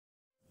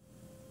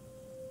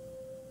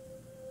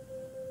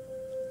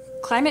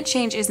Climate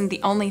change isn't the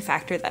only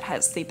factor that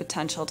has the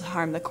potential to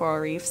harm the coral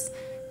reefs,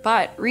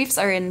 but reefs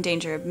are in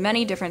danger of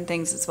many different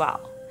things as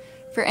well.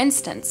 For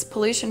instance,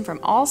 pollution from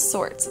all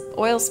sorts,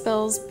 oil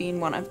spills being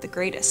one of the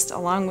greatest,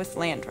 along with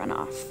land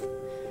runoff.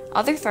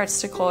 Other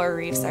threats to coral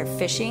reefs are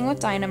fishing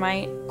with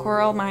dynamite,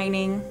 coral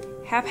mining,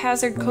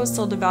 haphazard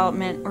coastal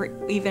development, or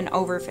even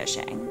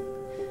overfishing.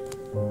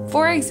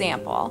 For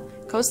example,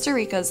 Costa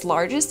Rica's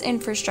largest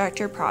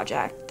infrastructure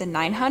project, the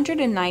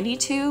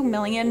 $992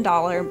 million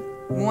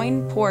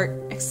Moyne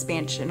Port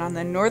expansion on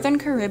the northern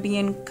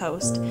Caribbean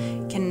coast,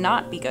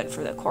 cannot be good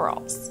for the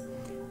corals.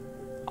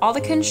 All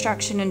the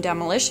construction and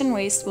demolition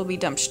waste will be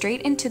dumped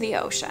straight into the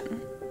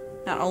ocean.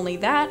 Not only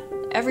that,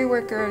 every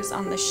workers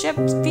on the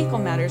ship's fecal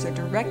matters are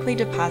directly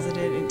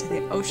deposited into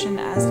the ocean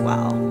as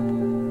well.